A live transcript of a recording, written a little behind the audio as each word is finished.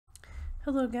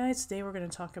Hello guys, today we're going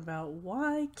to talk about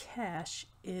why cash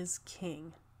is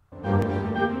king.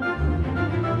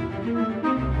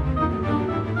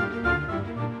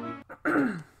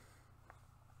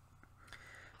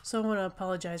 So I want to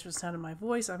apologize for the sound of my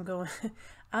voice.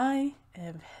 I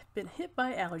have been hit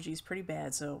by allergies pretty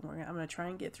bad, so I'm going to try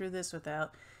and get through this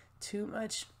without too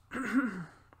much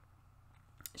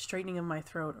straightening of my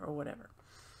throat or whatever.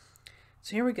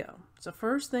 So here we go. So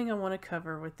first thing I want to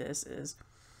cover with this is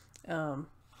I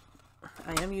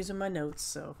am using my notes,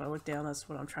 so if I look down, that's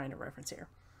what I'm trying to reference here.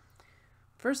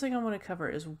 First thing I want to cover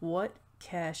is what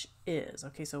cash is.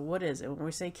 Okay, so what is it? When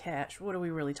we say cash, what are we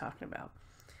really talking about?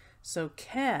 So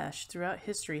cash throughout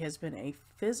history has been a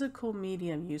physical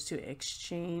medium used to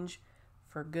exchange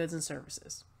for goods and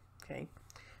services. Okay,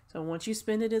 so once you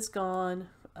spend it, it's gone.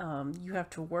 You have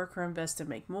to work or invest to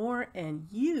make more, and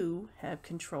you have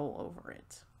control over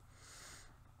it.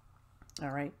 All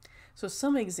right, so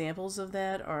some examples of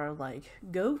that are like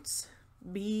goats,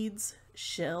 beads,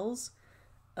 shells,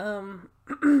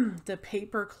 the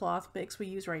paper cloth mix we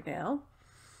use right now,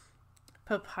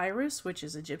 papyrus, which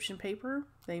is Egyptian paper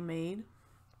they made,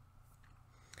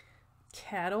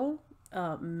 cattle,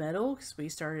 metal, because we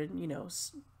started,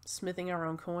 smithing our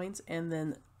own coins, and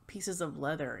then pieces of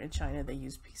leather. In China, they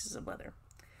use pieces of leather.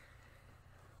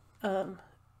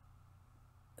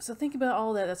 So think about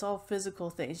all that. That's all physical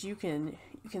things. You can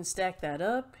stack that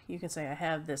up. You can say, I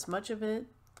have this much of it,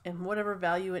 and whatever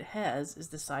value it has is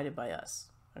decided by us.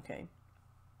 Okay.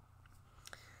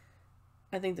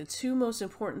 I think the two most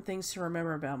important things to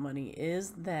remember about money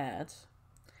is that,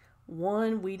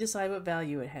 one, we decide what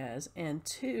value it has, and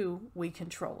two, we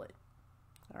control it.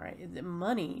 All right. The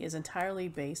money is entirely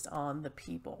based on the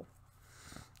people.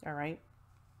 All right.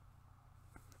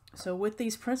 So with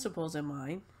these principles in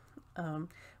mind,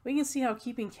 we can see how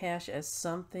keeping cash as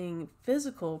something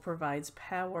physical provides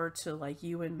power to like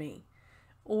you and me,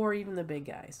 or even the big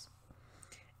guys.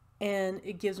 And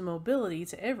it gives mobility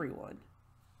to everyone,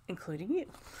 including you.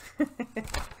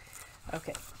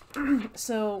 Okay,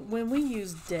 so when we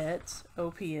use debt,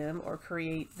 OPM, or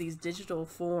create these digital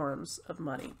forms of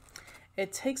money,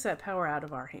 it takes that power out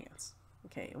of our hands.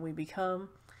 Okay, and we become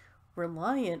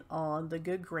reliant on the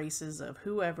good graces of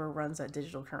whoever runs that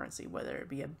digital currency, whether it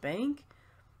be a bank,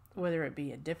 whether it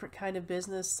be a different kind of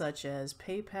business such as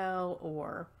PayPal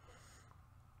or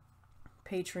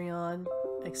Patreon,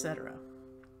 etc.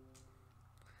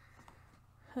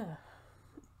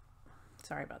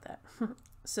 Sorry about that.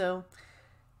 So,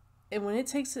 and when it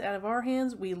takes it out of our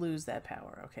hands, we lose that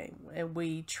power, okay? And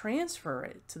we transfer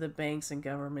it to the banks and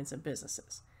governments and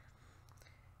businesses.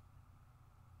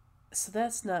 So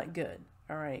that's not good,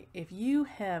 all right? If you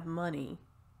have money,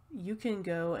 you can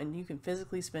go and you can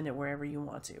physically spend it wherever you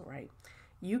want to, right?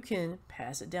 You can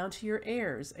pass it down to your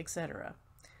heirs, etc.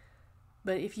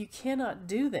 But if you cannot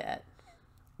do that,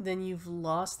 then you've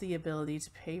lost the ability to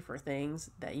pay for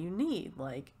things that you need,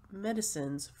 like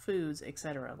medicines, foods,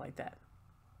 etc., like that.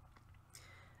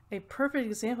 A perfect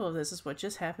example of this is what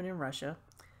just happened in Russia.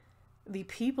 The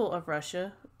people of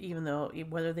Russia, even though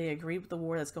whether they agree with the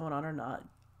war that's going on or not,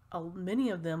 many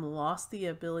of them lost the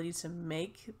ability to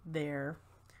make their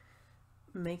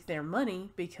money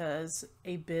because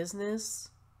a business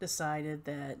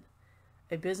and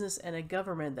a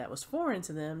government that was foreign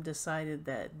to them decided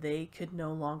that they could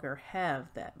no longer have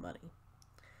that money.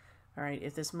 All right,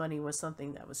 if this money was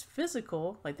something that was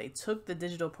physical, like they took the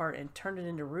digital part and turned it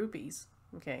into rupees,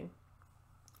 okay,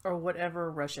 or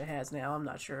whatever Russia has now. I'm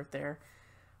not sure if they're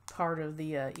part of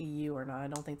the EU or not. I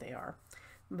don't think they are.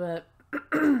 But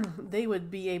they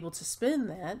would be able to spend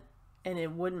that, and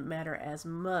it wouldn't matter as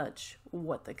much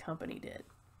what the company did.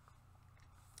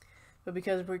 But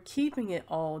because we're keeping it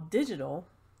all digital,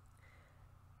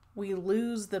 we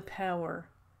lose the power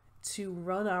to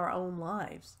run our own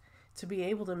lives, to be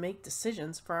able to make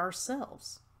decisions for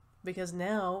ourselves. Because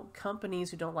now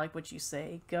companies who don't like what you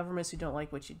say, governments who don't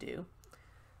like what you do,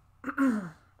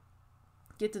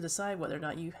 get to decide whether or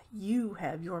not you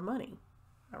have your money.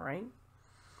 All right?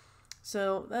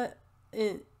 So that,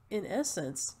 in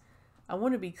essence, I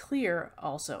want to be clear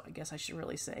also, I guess I should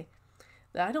really say,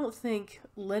 that I don't think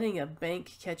letting a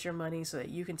bank catch your money so that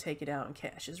you can take it out in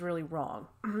cash is really wrong.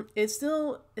 It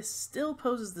still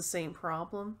poses the same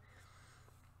problem.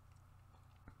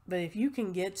 But if you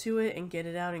can get to it and get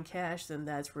it out in cash, then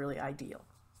that's really ideal,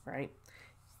 right?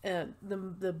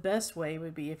 The best way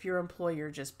would be if your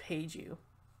employer just paid you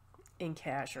in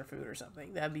cash or food or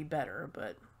something. That'd be better,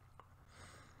 but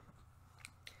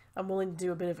I'm willing to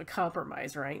do a bit of a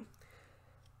compromise, right?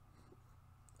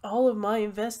 All of my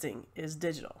investing is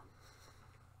digital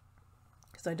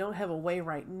because I don't have a way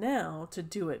right now to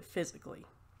do it physically.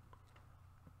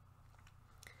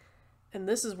 and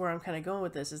this is where I'm kind of going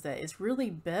with this, is that it's really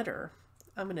better.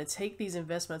 I'm going to take these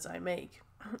investments I make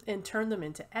and turn them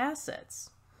into assets.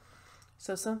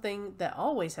 So something that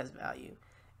always has value,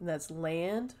 and that's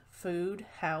land, food,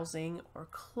 housing, or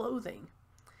clothing.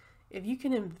 If you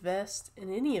can invest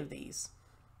in any of these,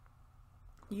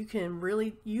 you can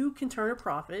turn a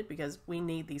profit, because we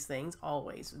need these things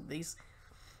always.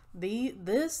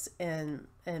 This and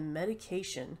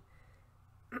medication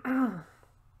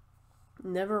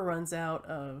never runs out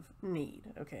of need,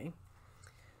 okay?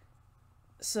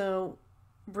 So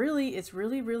really, it's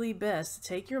really best to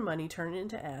take your money, turn it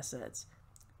into assets.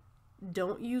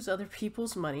 Don't use other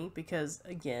people's money, because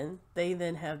again, they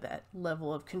then have that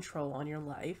level of control on your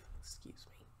life. Excuse me.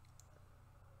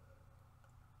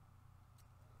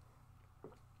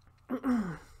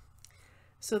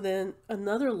 So then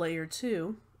another layer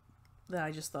too that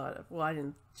I just thought of, well, I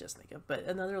didn't just think of, but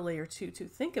another layer too to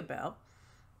think about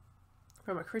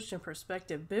from a Christian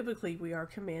perspective. Biblically, we are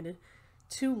commanded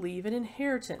to leave an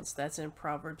inheritance. That's in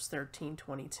Proverbs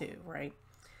 13:22, right?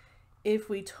 If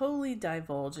we totally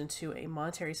divulge into a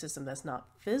monetary system that's not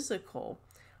physical,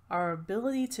 our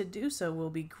ability to do so will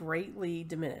be greatly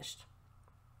diminished.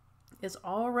 It's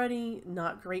already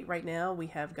not great right now. We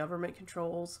have government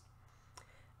controls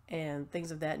and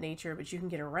things of that nature, but you can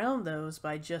get around those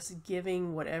by just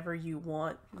giving whatever you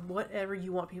want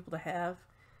people to have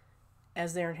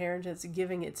as their inheritance,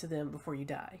 giving it to them before you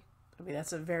die. I mean,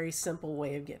 that's a very simple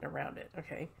way of getting around it,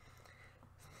 okay?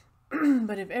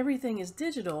 But if everything is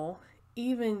digital,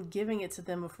 even giving it to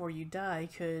them before you die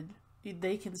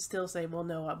they can still say, well,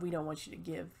 no, we don't want you to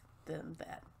give them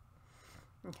that,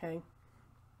 okay?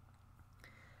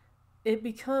 It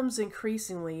becomes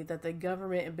increasingly that the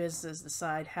government and businesses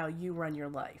decide how you run your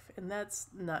life, and that's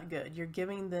not good. You're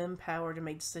giving them power to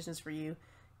make decisions for you.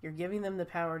 You're giving them the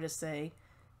power to say,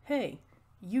 hey,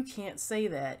 you can't say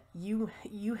that. You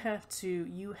have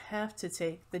to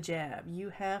take the jab. You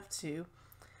have to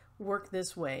work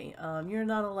this way. You're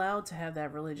not allowed to have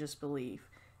that religious belief,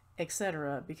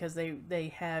 etc., because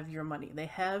they have your money. They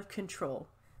have control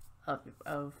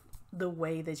of the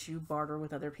way that you barter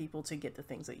with other people to get the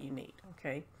things that you need,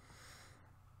 okay?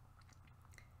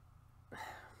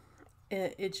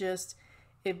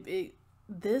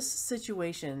 This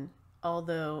situation,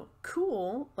 although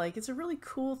cool, like, it's a really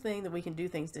cool thing that we can do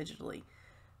things digitally,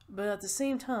 but at the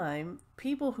same time,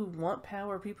 people who want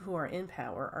power, people who are in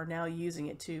power, are now using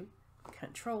it to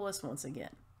control us once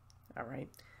again, all right?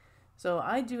 So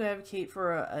I do advocate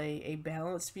for a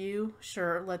balanced view.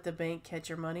 Sure, let the bank catch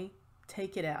your money.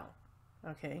 Take it out.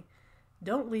 Okay,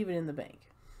 don't leave it in the bank.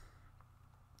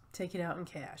 Take it out in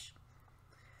cash.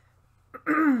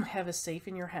 Have a safe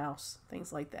in your house,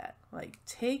 things like that. Like,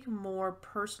 take more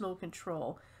personal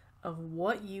control of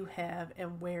what you have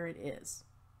and where it is.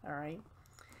 All right.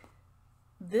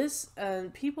 The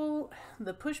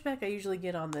pushback I usually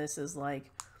get on this is like,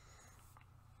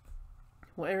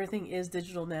 well, everything is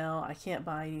digital now. I can't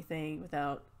buy anything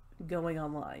without going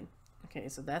online. Okay,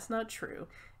 so that's not true.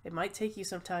 It might take you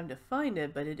some time to find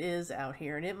it, but it is out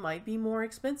here, and it might be more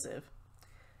expensive.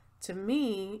 To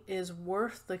me, it is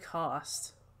worth the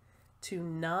cost to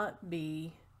not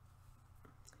be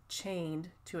chained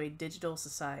to a digital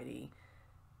society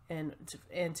and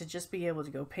to just be able to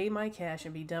go pay my cash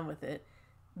and be done with it,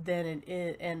 than it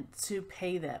is, and to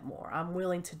pay that more. I'm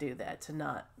willing to do that, to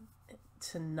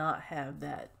not have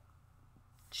that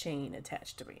chain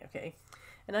attached to me, okay?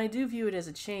 And I do view it as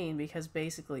a chain, because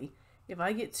basically, if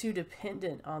I get too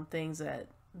dependent on things that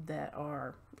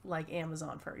are like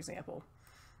Amazon, for example,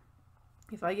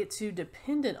 if I get too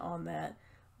dependent on that,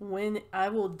 when I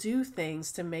will do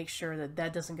things to make sure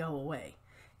that doesn't go away.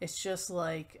 It's just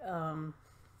like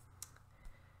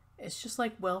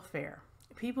welfare.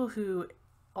 People who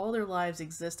all their lives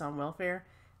exist on welfare,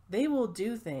 they will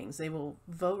do things. They will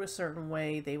vote a certain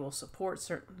way. They will support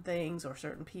certain things or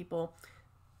certain people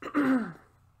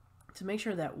to make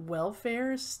sure that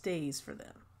welfare stays for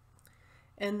them.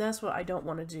 And that's what I don't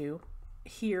want to do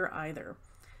here either.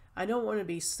 I don't want to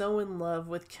be so in love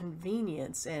with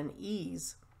convenience and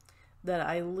ease that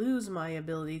I lose my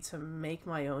ability to make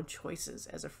my own choices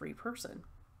as a free person.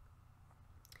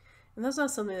 And that's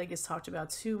not something that gets talked about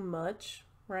too much,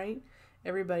 right?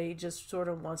 Everybody just sort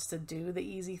of wants to do the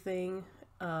easy thing.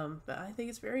 But I think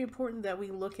it's very important that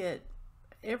we look at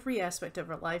every aspect of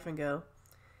our life and go,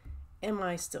 am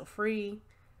I still free?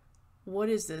 What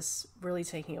is this really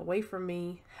taking away from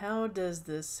me? How does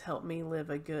this help me live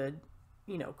a good,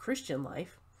 Christian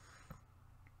life?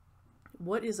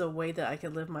 What is a way that I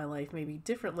could live my life maybe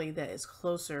differently that is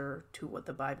closer to what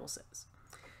the Bible says?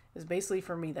 Is basically,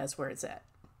 for me, that's where it's at.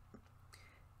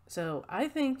 So I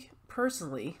think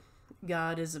personally,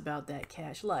 God is about that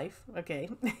cash life, okay?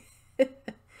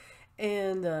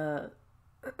 And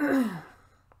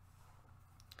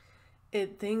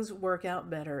things work out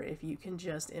better if you can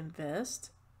just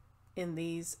invest in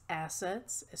these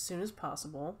assets as soon as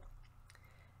possible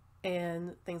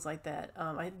and things like that.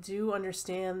 I do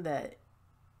understand that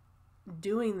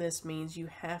doing this means you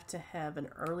have to have an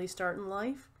early start in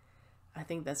life. I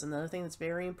think that's another thing that's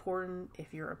very important.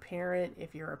 If you're a parent,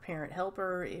 if you're a parent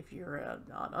helper, if you're an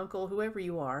aunt, uncle, whoever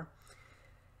you are,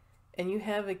 and you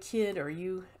have a kid or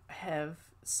you have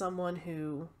someone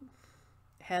who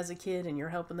has a kid and you're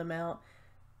helping them out,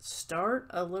 start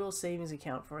a little savings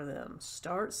account for them.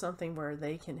 Start something where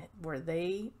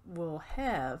they will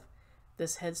have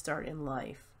this head start in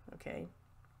life, okay?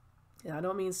 And I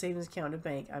don't mean savings account in a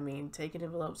bank. I mean take an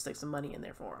envelope, stick some money in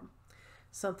there for them.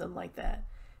 Something like that.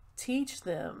 Teach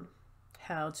them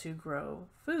how to grow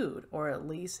food, or at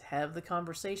least have the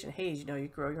conversation. Hey, you know you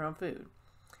grow your own food.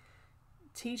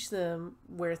 Teach them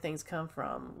where things come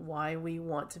from, why we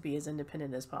want to be as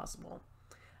independent as possible.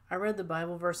 I read the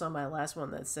Bible verse on my last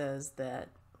one that says that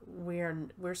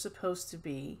we're supposed to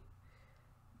be,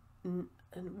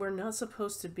 we're not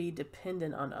supposed to be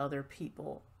dependent on other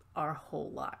people our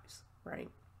whole lives, right?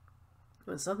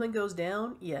 When something goes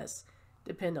down, yes,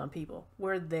 depend on people.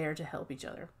 We're there to help each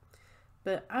other.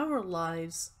 But our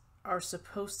lives are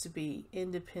supposed to be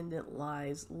independent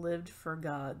lives lived for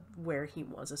God where He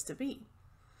wants us to be.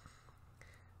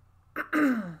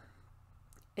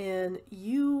 And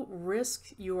you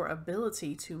risk your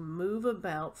ability to move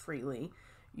about freely.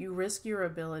 You risk your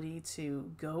ability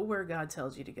to go where God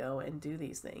tells you to go and do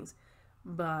these things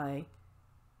by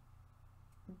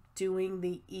doing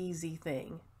the easy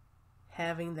thing,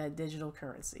 having that digital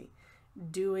currency,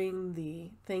 doing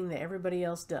the thing that everybody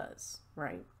else does,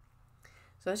 right?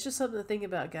 So that's just something to think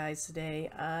about, guys, today.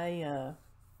 I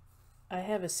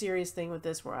have a serious thing with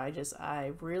this where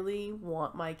I really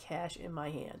want my cash in my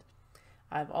hand.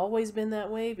 I've always been that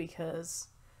way because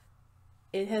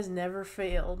it has never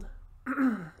failed.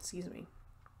 Excuse me.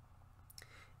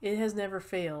 It has never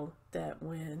failed that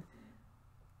when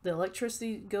the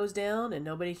electricity goes down and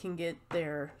nobody can get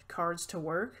their cards to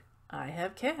work, I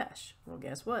have cash. Well,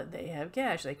 guess what? They have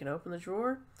cash. They can open the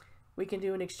drawer. We can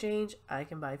do an exchange. I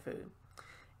can buy food.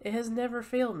 It has never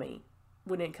failed me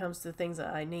when it comes to things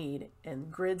that I need and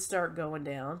grids start going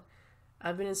down.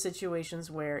 I've been in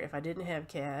situations where if I didn't have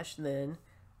cash, then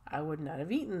I would not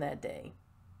have eaten that day.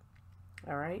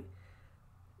 All right?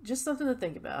 Just something to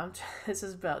think about. This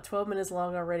is about 12 minutes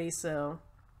long already, so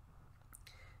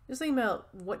just think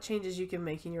about what changes you can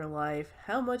make in your life,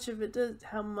 how much of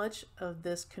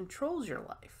this controls your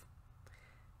life.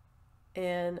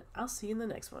 And I'll see you in the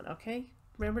next one, okay?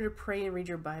 Remember to pray and read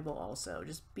your Bible also.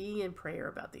 Just be in prayer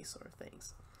about these sort of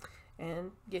things.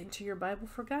 And get into your Bible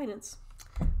for guidance.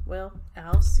 Well,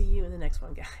 I'll see you in the next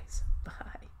one, guys.